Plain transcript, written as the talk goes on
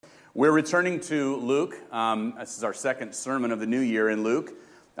We're returning to Luke. This is our second sermon of the new year in Luke.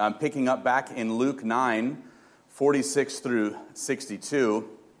 Picking up back in Luke 9, 46 through 62.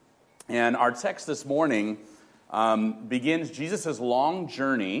 And our text this morning begins Jesus' long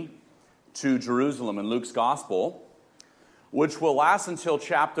journey to Jerusalem in Luke's gospel, which will last until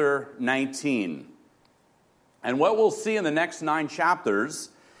chapter 19. And what we'll see in the next 9 chapters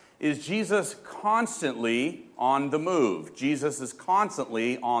is Jesus constantly on the move. Jesus is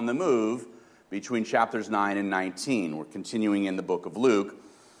constantly on the move between chapters 9 and 19. We're continuing in the book of Luke.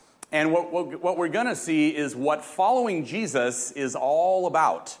 And what we're going to see is what following Jesus is all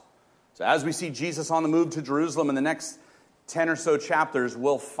about. So as we see Jesus on the move to Jerusalem in the next 10 or so chapters,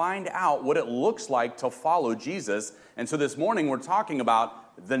 we'll find out what it looks like to follow Jesus. And so this morning we're talking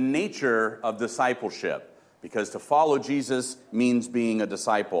about the nature of discipleship, because to follow Jesus means being a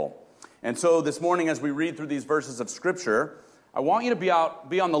disciple. And so this morning as we read through these verses of Scripture, I want you to be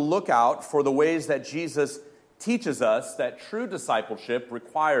on the lookout for the ways that Jesus teaches us that true discipleship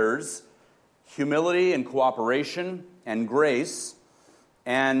requires humility and cooperation and grace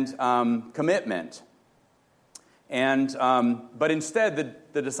and commitment. But instead,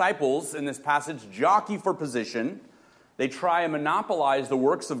 the disciples in this passage jockey for position. They try and monopolize the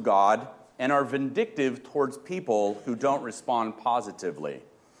works of God and are vindictive towards people who don't respond positively.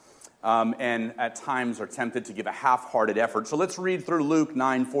 And at times are tempted to give a half-hearted effort. So let's read through Luke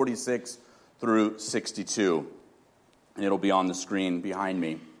 9:46 through 62. And it'll be on the screen behind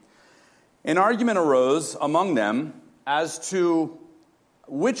me. An argument arose among them as to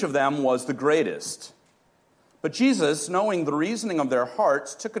which of them was the greatest. But Jesus, knowing the reasoning of their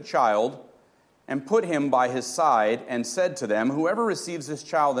hearts, took a child and put him by his side, and said to them, "Whoever receives this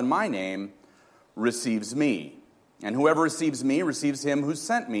child in my name receives me. And whoever receives me receives him who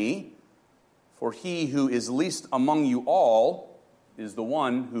sent me. For he who is least among you all is the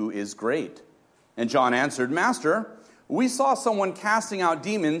one who is great." And John answered, "Master, we saw someone casting out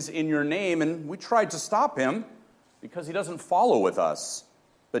demons in your name, and we tried to stop him because he doesn't follow with us."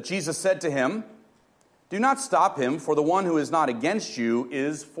 But Jesus said to him, "Do not stop him, for the one who is not against you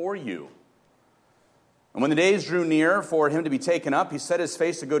is for you." And when the days drew near for him to be taken up, he set his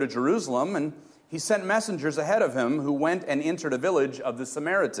face to go to Jerusalem, and he sent messengers ahead of him who went and entered a village of the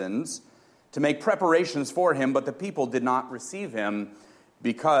Samaritans to make preparations for him, but the people did not receive him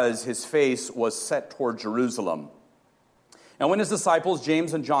because his face was set toward Jerusalem. And when his disciples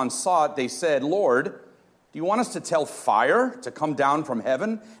James and John saw it, they said, "Lord, do you want us to tell fire to come down from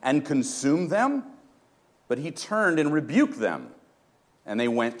heaven and consume them?" But he turned and rebuked them, and they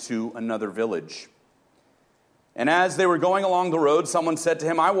went to another village. And as they were going along the road, someone said to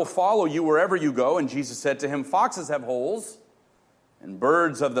him, "I will follow you wherever you go." And Jesus said to him, "Foxes have holes, and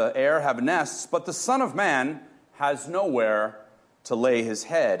birds of the air have nests, but the Son of Man has nowhere to lay his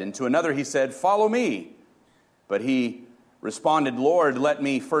head." And to another he said, "Follow me." But he responded, "Lord, let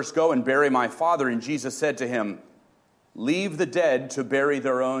me first go and bury my father." And Jesus said to him, "Leave the dead to bury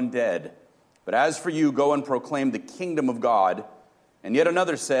their own dead. But as for you, go and proclaim the kingdom of God." And yet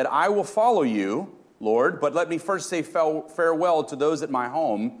another said, "I will follow you, Lord, but let me first say farewell to those at my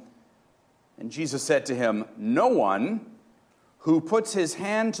home." And Jesus said to him, "No one who puts his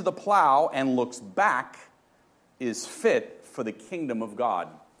hand to the plow and looks back is fit for the kingdom of God."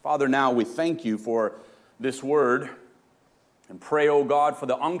 Father, now we thank you for this word and pray, O God, for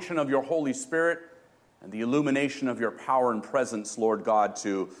the unction of your Holy Spirit and the illumination of your power and presence, Lord God,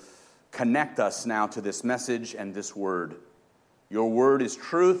 to connect us now to this message and this word. Your word is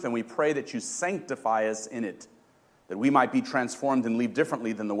truth, and we pray that you sanctify us in it, that we might be transformed and leave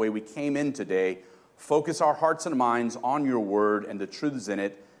differently than the way we came in today. Focus our hearts and minds on your word and the truths in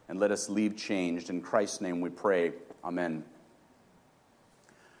it, and let us leave changed. In Christ's name we pray. Amen.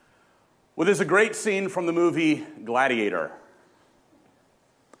 Well, there's a great scene from the movie Gladiator,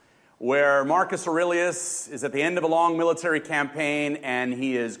 where Marcus Aurelius is at the end of a long military campaign, and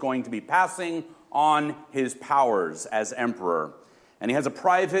he is going to be passing on his powers as emperor. And he has a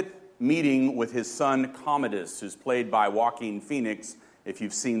private meeting with his son Commodus, who's played by Joaquin Phoenix, if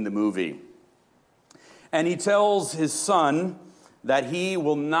you've seen the movie. And he tells his son that he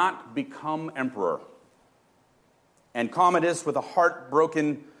will not become emperor. And Commodus, with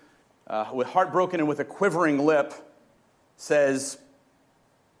heartbroken and with a quivering lip, says,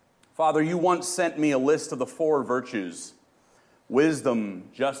 "Father, you once sent me a list of the 4 virtues: wisdom,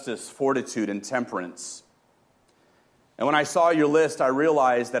 justice, fortitude, and temperance. And when I saw your list, I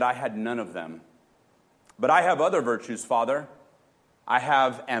realized that I had none of them. But I have other virtues, Father. I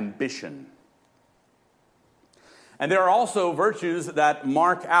have ambition." And there are also virtues that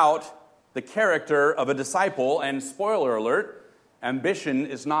mark out the character of a disciple, and spoiler alert, Ambition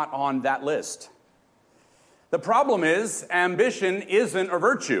is not on that list. The problem is, ambition isn't a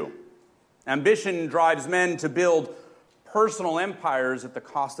virtue. Ambition drives men to build personal empires at the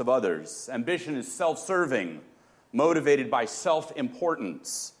cost of others. Ambition is self-serving, motivated by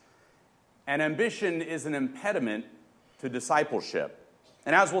self-importance. And ambition is an impediment to discipleship.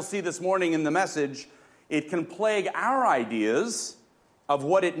 And as we'll see this morning in the message, it can plague our ideas of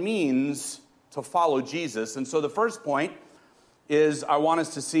what it means to follow Jesus. And so the first point I want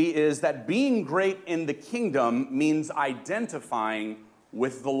us to see is that being great in the kingdom means identifying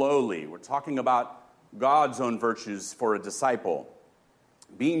with the lowly. We're talking about God's own virtues for a disciple.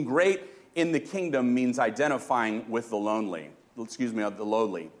 Being great in the kingdom means identifying with the lowly and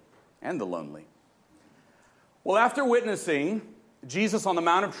the lonely. Well, after witnessing Jesus on the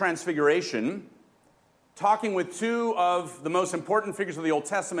Mount of Transfiguration, talking with two of the most important figures of the Old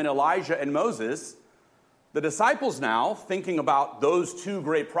Testament, Elijah and Moses, the disciples now, thinking about those two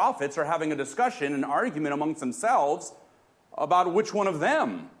great prophets, are having a discussion, an argument amongst themselves about which one of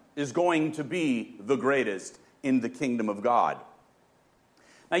them is going to be the greatest in the kingdom of God.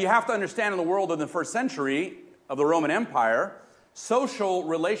 Now, you have to understand, in the world of the first century of the Roman Empire, social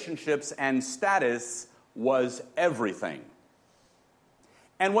relationships and status was everything.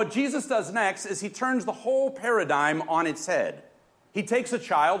 And what Jesus does next is he turns the whole paradigm on its head. He takes a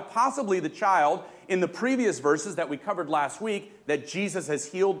child, possibly the child in the previous verses that we covered last week, that Jesus has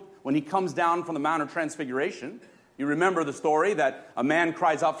healed when he comes down from the Mount of Transfiguration. You remember the story that a man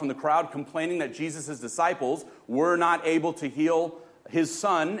cries out from the crowd complaining that Jesus' disciples were not able to heal his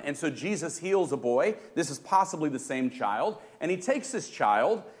son, and so Jesus heals a boy. This is possibly the same child. And he takes this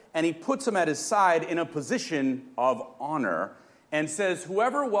child and he puts him at his side in a position of honor and says,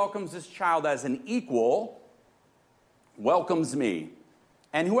 whoever welcomes this child as an equal welcomes me.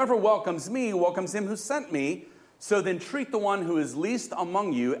 And whoever welcomes me welcomes him who sent me. So then treat the one who is least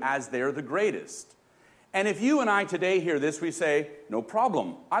among you as they're the greatest. And if you and I today hear this, we say, no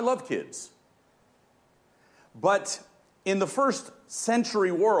problem. I love kids. But in the first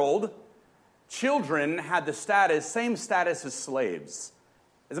century world, children had the same status as slaves.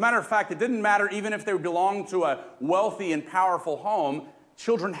 As a matter of fact, it didn't matter even if they belonged to a wealthy and powerful home.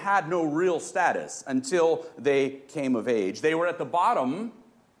 Children had no real status until they came of age. They were at the bottom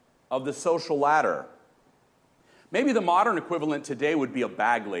of the social ladder. Maybe the modern equivalent today would be a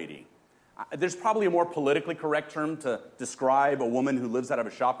bag lady. There's probably a more politically correct term to describe a woman who lives out of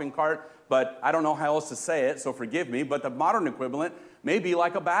a shopping cart, but I don't know how else to say it, so forgive me. But the modern equivalent may be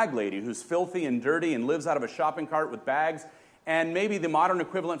like a bag lady who's filthy and dirty and lives out of a shopping cart with bags. And maybe the modern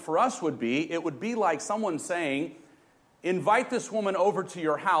equivalent for us would be like someone saying, invite this woman over to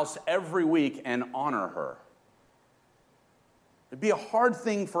your house every week and honor her. It'd be a hard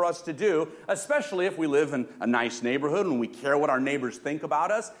thing for us to do, especially if we live in a nice neighborhood and we care what our neighbors think about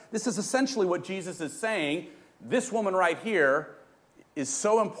us. This is essentially what Jesus is saying. This woman right here is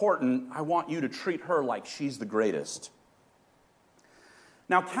so important, I want you to treat her like she's the greatest.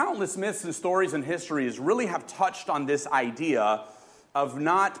 Now, countless myths and stories and histories really have touched on this idea of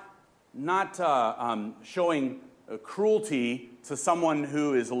not showing cruelty to someone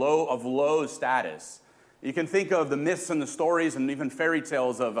who is of low status. You can think of the myths and the stories and even fairy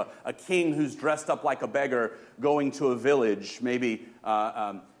tales of a king who's dressed up like a beggar going to a village, maybe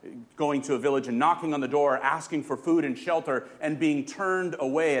going to a village and knocking on the door, asking for food and shelter, and being turned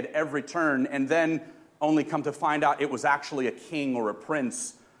away at every turn, and then only come to find out it was actually a king or a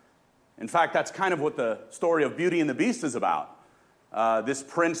prince. In fact, that's kind of what the story of Beauty and the Beast is about. This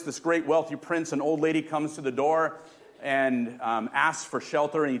prince, this great wealthy prince, an old lady comes to the door and asks for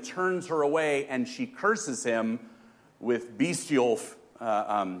shelter, and he turns her away, and she curses him with bestial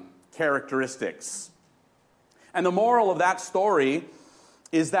characteristics. And the moral of that story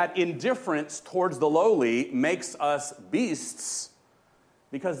is that indifference towards the lowly makes us beasts,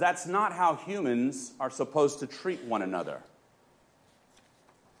 because that's not how humans are supposed to treat one another.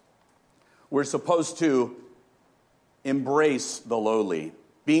 We're supposed to embrace the lowly.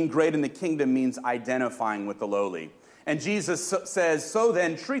 Being great in the kingdom means identifying with the lowly. And Jesus says, so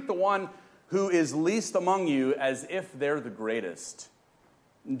then, treat the one who is least among you as if they're the greatest.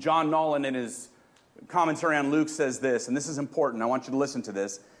 John Nolan, in his commentary on Luke, says this, and this is important. I want you to listen to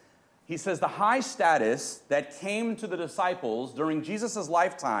this. He says, the high status that came to the disciples during Jesus'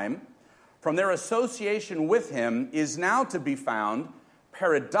 lifetime from their association with him is now to be found,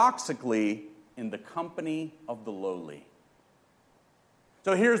 paradoxically, in the company of the lowly.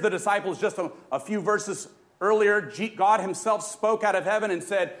 So here's the disciples just a few verses earlier. God himself spoke out of heaven and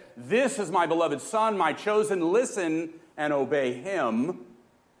said, this is my beloved son, my chosen. Listen and obey him.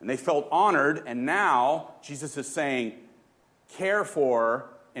 And they felt honored. And now Jesus is saying, care for,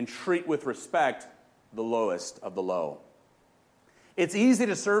 and treat with respect the lowest of the low. It's easy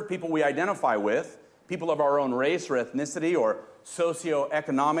to serve people we identify with, people of our own race or ethnicity or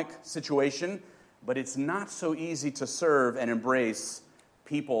socioeconomic situation, but it's not so easy to serve and embrace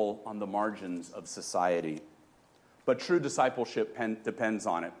people on the margins of society. But true discipleship depends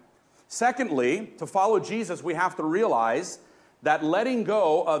on it. Secondly, to follow Jesus, we have to realize that letting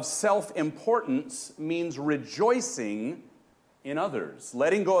go of self-importance means rejoicing in others.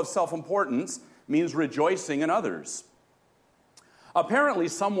 Letting go of self-importance means rejoicing in others. Apparently,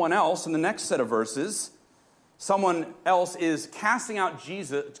 someone else in the next set of verses, someone else is casting out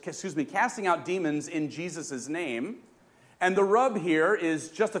demons in Jesus' name. And the rub here is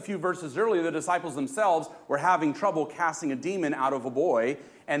just a few verses earlier, the disciples themselves were having trouble casting a demon out of a boy,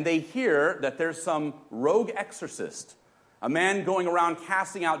 and they hear that there's some rogue exorcist, a man going around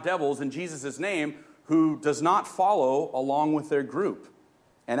casting out devils in Jesus' name who does not follow along with their group.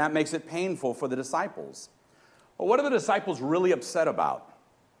 And that makes it painful for the disciples. Well, what are the disciples really upset about?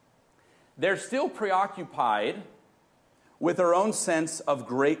 They're still preoccupied with their own sense of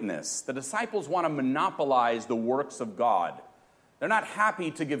greatness. The disciples want to monopolize the works of God. They're not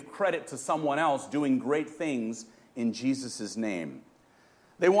happy to give credit to someone else doing great things in Jesus' name.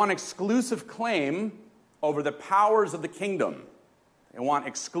 They want exclusive claim over the powers of the kingdom. They want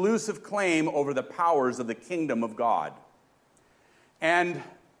exclusive claim over the powers of the kingdom of God. And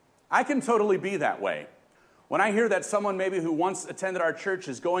I can totally be that way. When I hear that someone maybe who once attended our church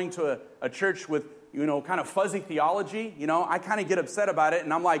is going to a church with, kind of fuzzy theology, I kind of get upset about it,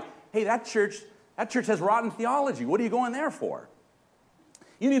 and I'm like, hey, that church has rotten theology. What are you going there for?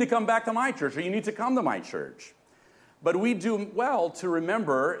 You need to come back to my church, or you need to come to my church. But we do well to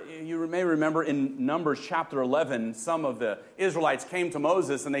remember, you may remember in Numbers chapter 11, some of the Israelites came to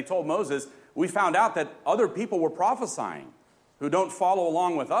Moses, and they told Moses, we found out that other people were prophesying who don't follow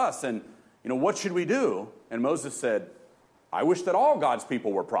along with us, and what should we do? And Moses said, I wish that all God's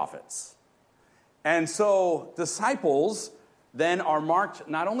people were prophets. And so disciples then are marked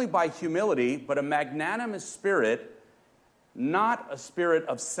not only by humility, but a magnanimous spirit, not a spirit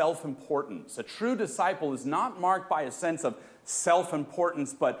of self-importance. A true disciple is not marked by a sense of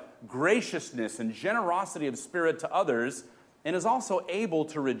self-importance, but graciousness and generosity of spirit to others, and is also able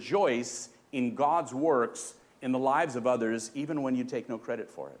to rejoice in God's works in the lives of others, even when you take no credit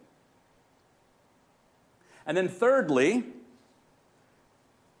for it. And then thirdly,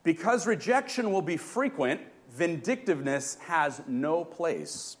 because rejection will be frequent, vindictiveness has no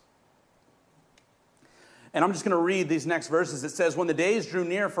place. And I'm just going to read these next verses. It says, when the days drew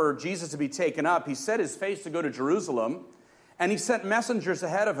near for Jesus to be taken up, he set his face to go to Jerusalem, and he sent messengers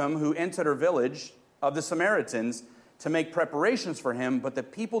ahead of him who entered a village of the Samaritans to make preparations for him, but the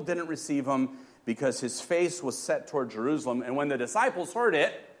people didn't receive him because his face was set toward Jerusalem. And when the disciples heard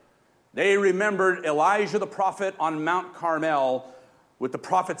it, they remembered Elijah the prophet on Mount Carmel with the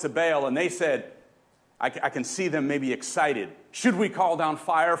prophets of Baal, and they said, I can see them maybe excited. Should we call down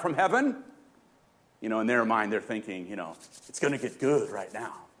fire from heaven? In their mind, they're thinking, it's going to get good right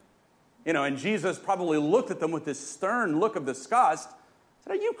now. And Jesus probably looked at them with this stern look of disgust.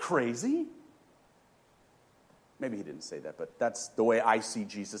 Said, are you crazy? Maybe he didn't say that, but that's the way I see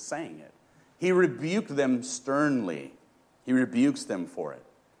Jesus saying it. He rebuked them sternly. He rebukes them for it.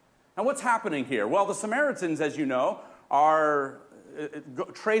 Now, what's happening here? Well, the Samaritans, as you know,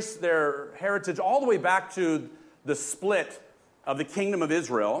 trace their heritage all the way back to the split of the kingdom of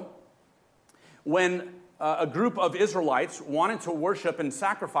Israel, when a group of Israelites wanted to worship and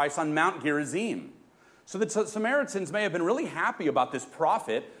sacrifice on Mount Gerizim. So the Samaritans may have been really happy about this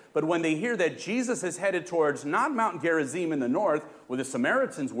prophet, but when they hear that Jesus is headed towards not Mount Gerizim in the north, where the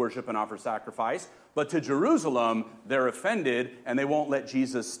Samaritans worship and offer sacrifice, but to Jerusalem, they're offended, and they won't let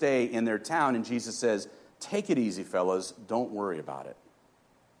Jesus stay in their town. And Jesus says, take it easy, fellas. Don't worry about it.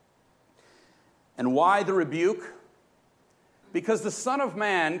 And why the rebuke? Because the Son of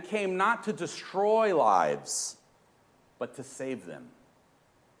Man came not to destroy lives, but to save them.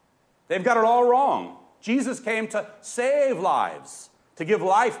 They've got it all wrong. Jesus came to save lives, to give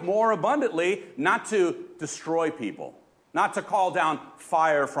life more abundantly, not to destroy people, not to call down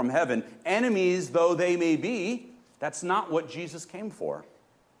fire from heaven. Enemies though they may be, that's not what Jesus came for.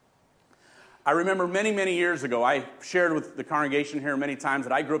 I remember many, many years ago, I shared with the congregation here many times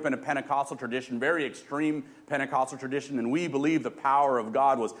that I grew up in a Pentecostal tradition, very extreme Pentecostal tradition, and we believed the power of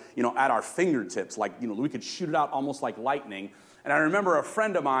God was, at our fingertips, like, we could shoot it out almost like lightning. And I remember a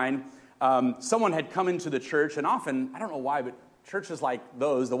friend of mine, someone had come into the church, and often, I don't know why, but churches like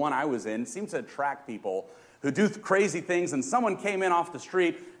those, the one I was in, seemed to attract people who do crazy things, and someone came in off the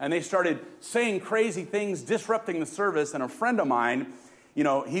street and they started saying crazy things, disrupting the service, and a friend of mine,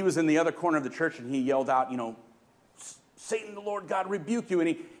 he was in the other corner of the church and he yelled out, Satan, the Lord God, rebuke you.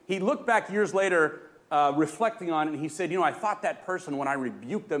 And he looked back years later, reflecting on it, and he said, I thought that person, when I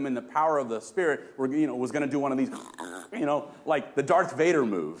rebuked them in the power of the Spirit, was going to do one of these, like the Darth Vader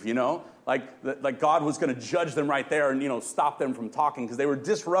move, like God was going to judge them right there and, stop them from talking because they were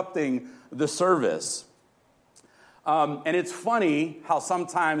disrupting the service. And it's funny how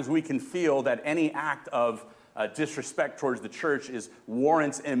sometimes we can feel that any act of disrespect towards the church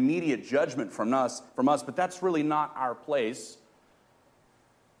warrants immediate judgment from us, but that's really not our place.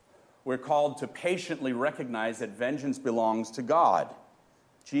 We're called to patiently recognize that vengeance belongs to God.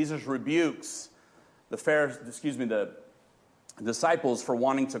 Jesus rebukes the disciples for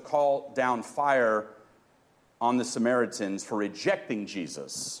wanting to call down fire on the Samaritans for rejecting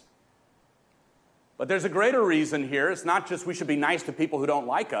Jesus. But there's a greater reason here. It's not just we should be nice to people who don't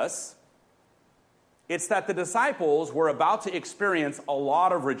like us. It's that the disciples were about to experience a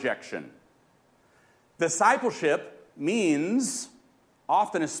lot of rejection. Discipleship means,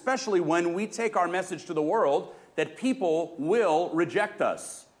 often, especially when we take our message to the world, that people will reject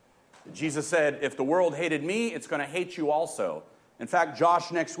us. Jesus said, if the world hated me, it's going to hate you also. In fact,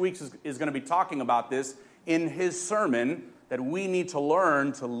 Josh next week is going to be talking about this in his sermon, that we need to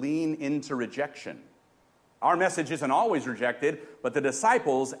learn to lean into rejection. Our message isn't always rejected, but the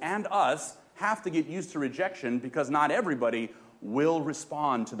disciples and us have to get used to rejection because not everybody will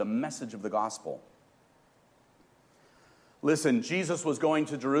respond to the message of the gospel. Listen, Jesus was going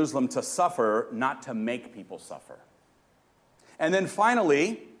to Jerusalem to suffer, not to make people suffer. And then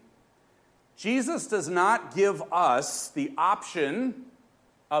finally, Jesus does not give us the option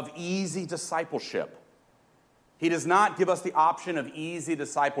of easy discipleship. He does not give us the option of easy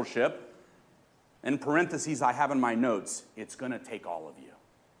discipleship. In parentheses, I have in my notes, it's going to take all of you.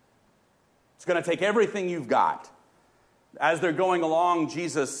 It's going to take everything you've got. As they're going along,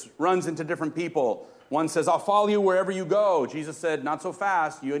 Jesus runs into different people. One says, I'll follow you wherever you go. Jesus said, not so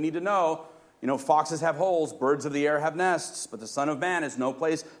fast. You need to know, foxes have holes, birds of the air have nests, but the Son of Man has no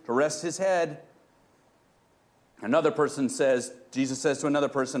place to rest his head. Jesus says to another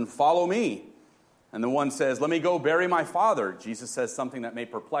person, follow me. And the one says, let me go bury my father. Jesus says something that may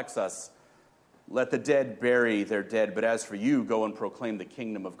perplex us. Let the dead bury their dead, but as for you, go and proclaim the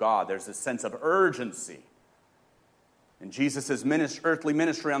kingdom of God. There's this sense of urgency. In Jesus' earthly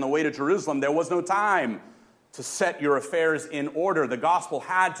ministry on the way to Jerusalem, there was no time to set your affairs in order. The gospel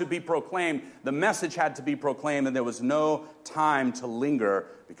had to be proclaimed. The message had to be proclaimed, and there was no time to linger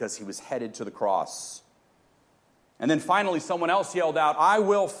because he was headed to the cross. And then finally, someone else yelled out, I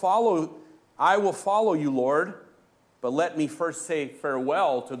will follow you, Lord, but let me first say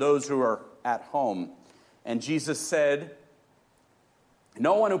farewell to those who are at home. And Jesus said,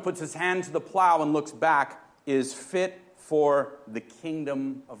 no one who puts his hand to the plow and looks back is fit for the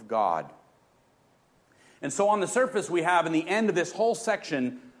kingdom of God. And so on the surface, we have in the end of this whole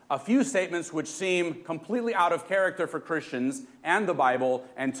section a few statements which seem completely out of character for Christians and the Bible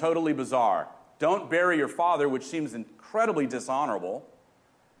and totally bizarre. Don't bury your father, which seems incredibly dishonorable.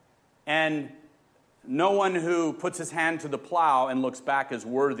 And no one who puts his hand to the plow and looks back is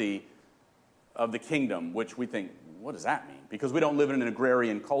worthy of the kingdom, which we think, what does that mean? Because we don't live in an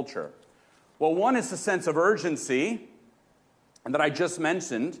agrarian culture. Well, one is the sense of urgency, and that I just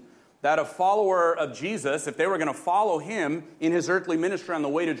mentioned, that a follower of Jesus, if they were going to follow him in his earthly ministry on the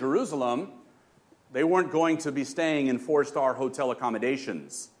way to Jerusalem, they weren't going to be staying in 4-star hotel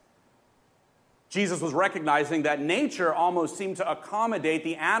accommodations. Jesus was recognizing that nature almost seemed to accommodate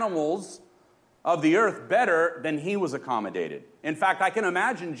the animals of the earth better than he was accommodated. In fact, I can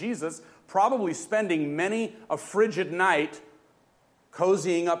imagine Jesus probably spending many a frigid night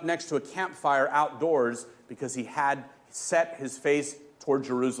cozying up next to a campfire outdoors because he had set his face toward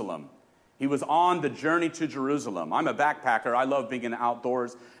Jerusalem. He was on the journey to Jerusalem. I'm a backpacker. I love being in the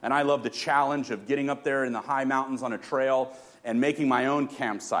outdoors, and I love the challenge of getting up there in the high mountains on a trail and making my own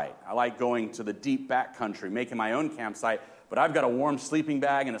campsite. I like going to the deep backcountry, making my own campsite, but I've got a warm sleeping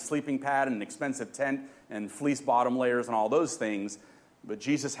bag and a sleeping pad and an expensive tent and fleece bottom layers and all those things. But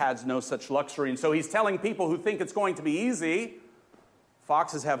Jesus has no such luxury. And so he's telling people who think it's going to be easy,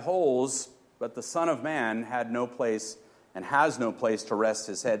 foxes have holes, but the Son of Man had no place and has no place to rest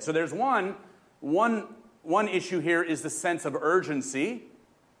his head. So there's one issue here is the sense of urgency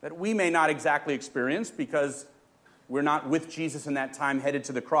that we may not exactly experience because we're not with Jesus in that time headed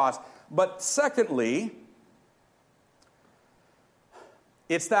to the cross. But secondly,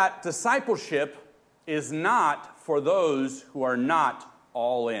 it's that discipleship is not for those who are not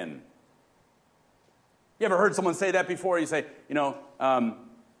all in. You ever heard someone say that before? You say,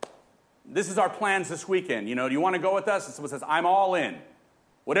 this is our plans this weekend. Do you want to go with us? And someone says, I'm all in.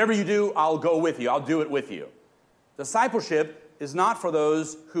 Whatever you do, I'll go with you. I'll do it with you. Discipleship is not for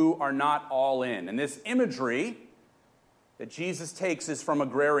those who are not all in. And this imagery that Jesus takes is from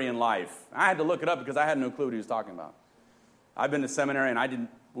agrarian life. I had to look it up because I had no clue what he was talking about. I've been to seminary and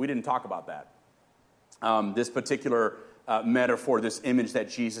we didn't talk about that. This particular metaphor, this image that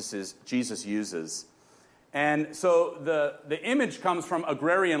Jesus uses. And so the image comes from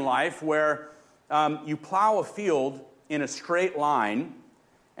agrarian life where you plow a field in a straight line.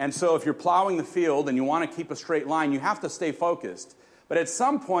 And so if you're plowing the field and you want to keep a straight line, you have to stay focused. But at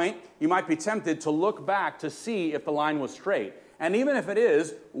some point, you might be tempted to look back to see if the line was straight. And even if it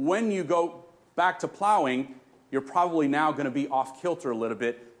is, when you go back to plowing, you're probably now going to be off kilter a little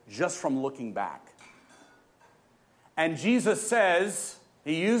bit just from looking back. And Jesus says,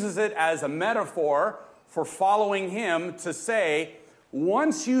 he uses it as a metaphor for following him to say,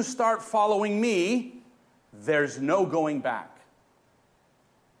 once you start following me, there's no going back.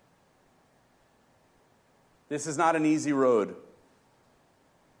 This is not an easy road.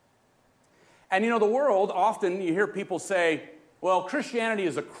 And the world, often you hear people say, well, Christianity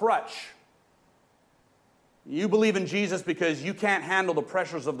is a crutch. You believe in Jesus because you can't handle the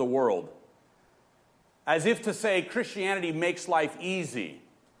pressures of the world. As if to say Christianity makes life easy.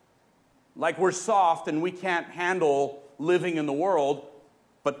 Like we're soft and we can't handle living in the world.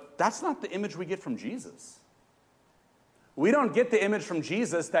 But that's not the image we get from Jesus. We don't get the image from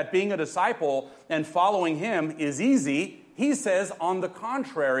Jesus that being a disciple and following him is easy. He says, on the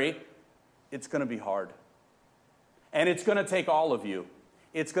contrary, it's going to be hard. And it's going to take all of you.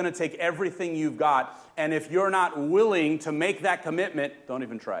 It's going to take everything you've got. And if you're not willing to make that commitment, don't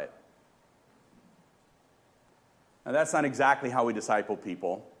even try it. Now, that's not exactly how we disciple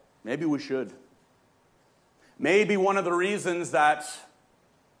people. Maybe we should. Maybe one of the reasons that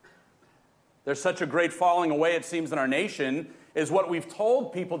there's such a great falling away, it seems, in our nation is what we've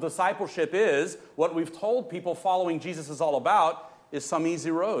told people discipleship is, what we've told people following Jesus is all about, is some easy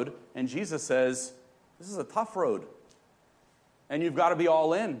road. And Jesus says, this is a tough road. And you've got to be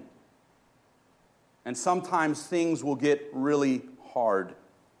all in. And sometimes things will get really hard.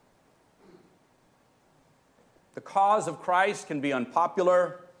 The cause of Christ can be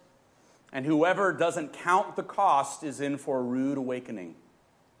unpopular, and whoever doesn't count the cost is in for a rude awakening.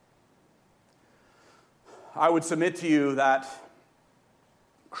 I would submit to you that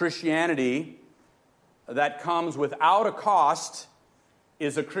Christianity that comes without a cost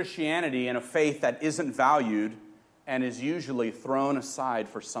is a Christianity and a faith that isn't valued and is usually thrown aside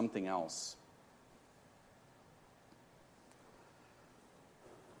for something else.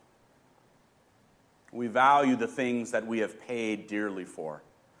 We value the things that we have paid dearly for.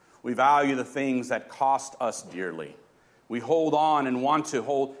 We value the things that cost us dearly. We hold on and want to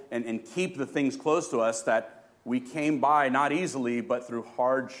hold and keep the things close to us that we came by not easily, but through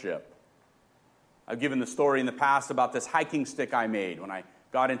hardship. I've given the story in the past about this hiking stick I made when I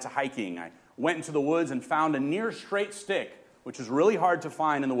got into hiking. I went into the woods and found a near straight stick, which is really hard to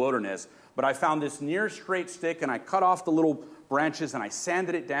find in the wilderness. But I found this near straight stick, and I cut off the little branches, and I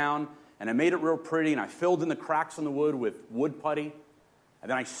sanded it down, and I made it real pretty, and I filled in the cracks in the wood with wood putty, and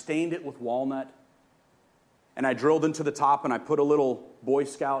then I stained it with walnut. And I drilled into the top, and I put a little Boy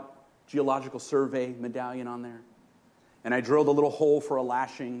Scout Geological Survey medallion on there. And I drilled a little hole for a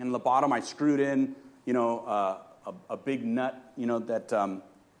lashing. And in the bottom, I screwed in, a big nut, that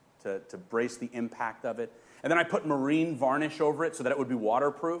to brace the impact of it. And then I put marine varnish over it so that it would be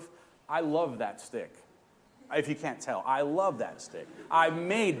waterproof. I love that stick. If you can't tell, I love that stick. I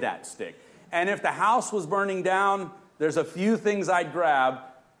made that stick. And if the house was burning down, there's a few things I'd grab.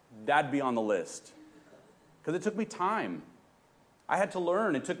 That'd be on the list. Because it took me time. I had to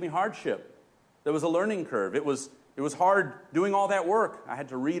learn. It took me hardship. There was a learning curve. It was hard doing all that work. I had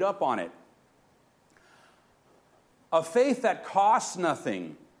to read up on it. A faith that costs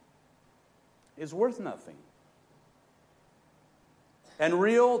nothing is worth nothing. And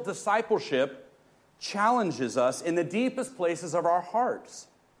real discipleship challenges us in the deepest places of our hearts.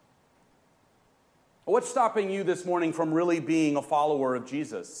 What's stopping you this morning from really being a follower of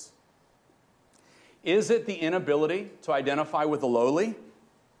Jesus? Is it the inability to identify with the lowly?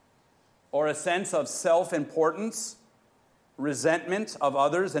 Or a sense of self-importance, resentment of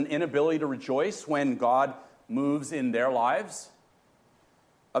others, and inability to rejoice when God moves in their lives?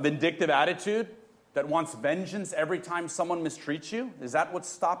 A vindictive attitude that wants vengeance every time someone mistreats you? Is that what's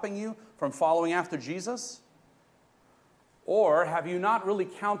stopping you from following after Jesus? Or have you not really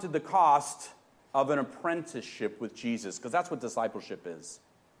counted the cost of an apprenticeship with Jesus? Because that's what discipleship is.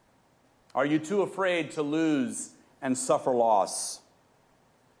 Are you too afraid to lose and suffer loss?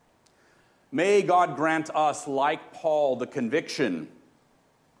 May God grant us, like Paul, the conviction,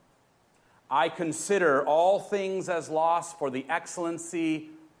 I consider all things as loss for the excellency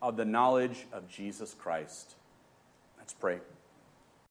of the knowledge of Jesus Christ. Let's pray.